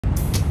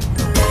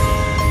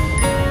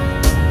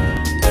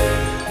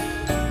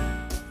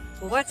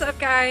What's up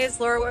guys,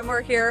 Laura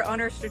Whitmore here,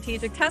 owner of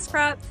Strategic Test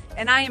Prep,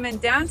 and I am in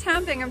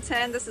downtown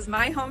Binghamton. This is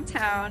my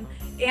hometown,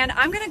 and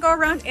I'm gonna go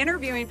around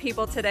interviewing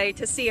people today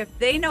to see if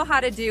they know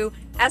how to do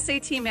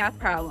SAT math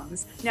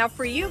problems. Now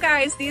for you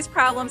guys, these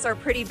problems are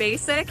pretty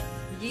basic.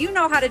 You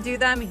know how to do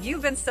them,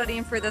 you've been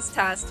studying for this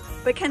test,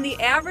 but can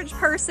the average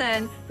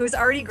person who's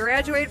already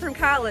graduated from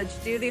college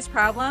do these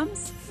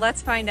problems?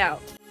 Let's find out.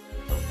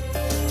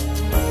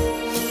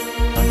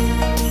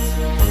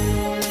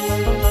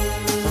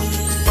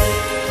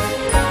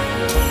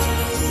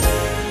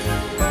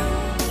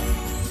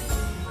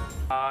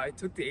 I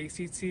took the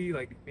ACT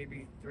like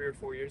maybe 3 or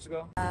 4 years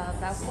ago.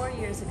 About 4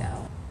 years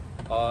ago.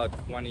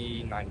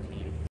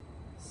 2019.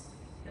 6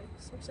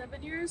 or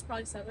 7 years,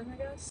 probably 7, I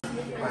guess.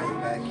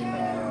 Back in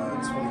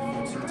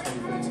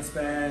 2014. It's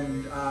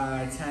been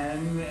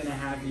 10 and a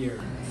half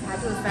years. I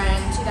had to a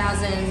friend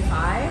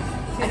 2005.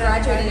 I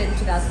graduated in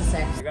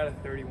 2006. I got a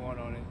 31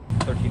 on it.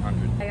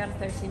 1300. I got a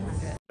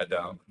 1300. I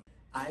don't.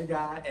 I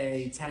got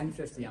a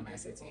 1050 on my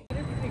SAT.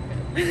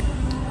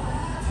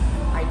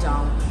 I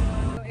don't.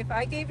 If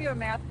I gave you a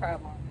math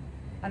problem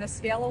on a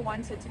scale of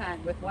 1 to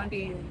 10, with 1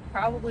 being you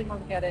probably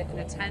won't get it and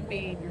a 10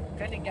 being you're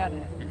gonna get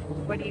it,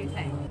 what do you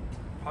think?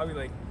 Probably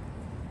like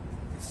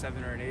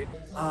 7 or an 8.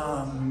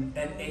 An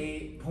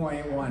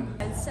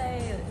 8.1. I'd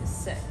say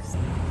 6.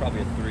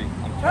 Probably a 3.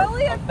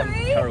 Probably a I'm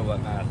 3? terrible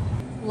at math.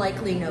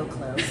 Likely no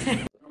clue.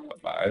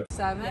 5.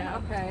 7?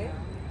 Yeah. Okay.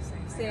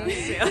 Same.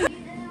 7.5.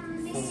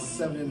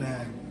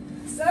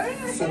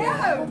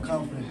 7.5? I'm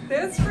confident.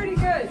 That's pretty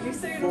good. You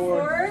say it a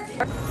 4?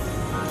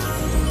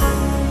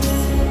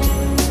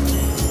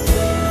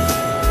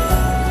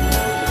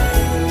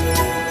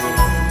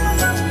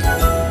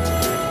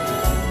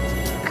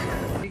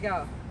 There you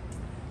go.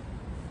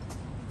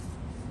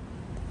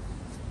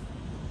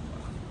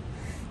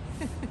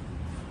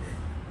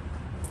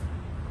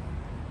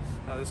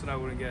 No, this one I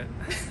wouldn't get.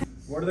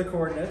 What are the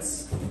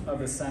coordinates of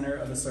the center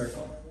of the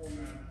circle?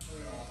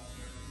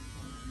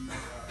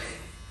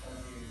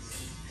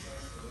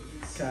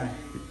 Okay.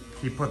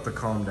 He put the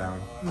calm down.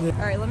 All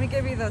right, let me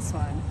give you this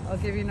one. I'll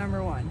give you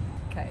number 1.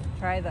 Okay,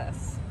 try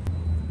this.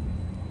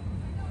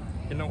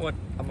 You know what?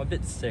 I'm a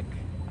bit sick.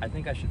 I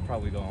think I should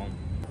probably go home.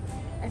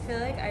 I feel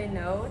like I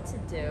know what to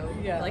do.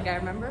 Yeah. Like I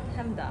remember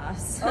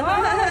PEMDAS. Oh,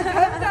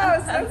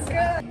 PEMDAS, that's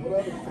good. What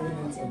are the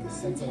coordinates of the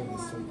center of the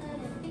circle?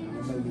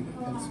 I'm gonna need a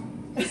pencil.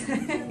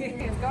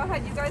 Go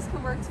ahead, you guys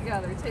can work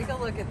together. Take a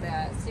look at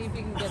that. See if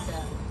you can get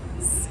that.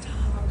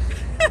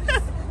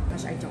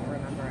 Gosh, I don't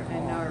remember at all. I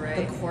know,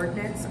 right? The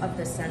coordinates of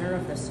the center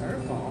of the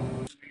circle.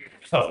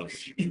 Oh,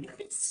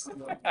 jeez.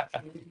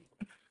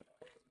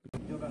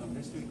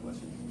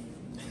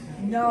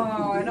 No,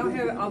 I don't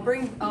have. I'll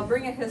bring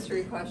a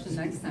history question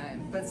next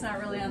time, but it's not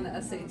really on the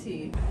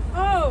SAT.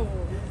 Oh,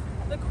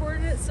 the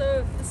coordinates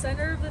of the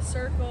center of the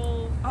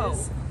circle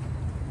is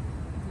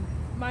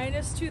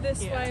 -2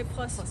 this way,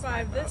 plus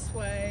 5 this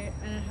way,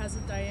 and it has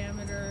a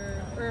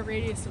diameter or a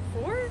radius of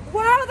 4.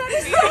 Wow, that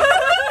is.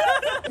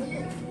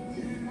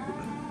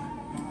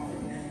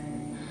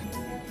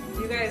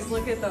 You guys,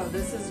 look at though.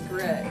 This is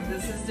grit.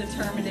 This is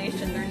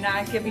determination. They're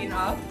not giving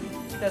up.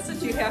 That's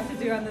what you have to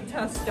do on the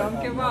test. Don't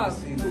give up.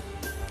 Hey, did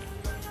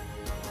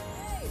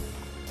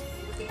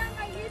you see on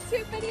my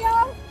YouTube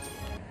video?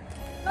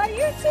 My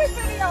YouTube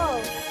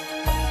video!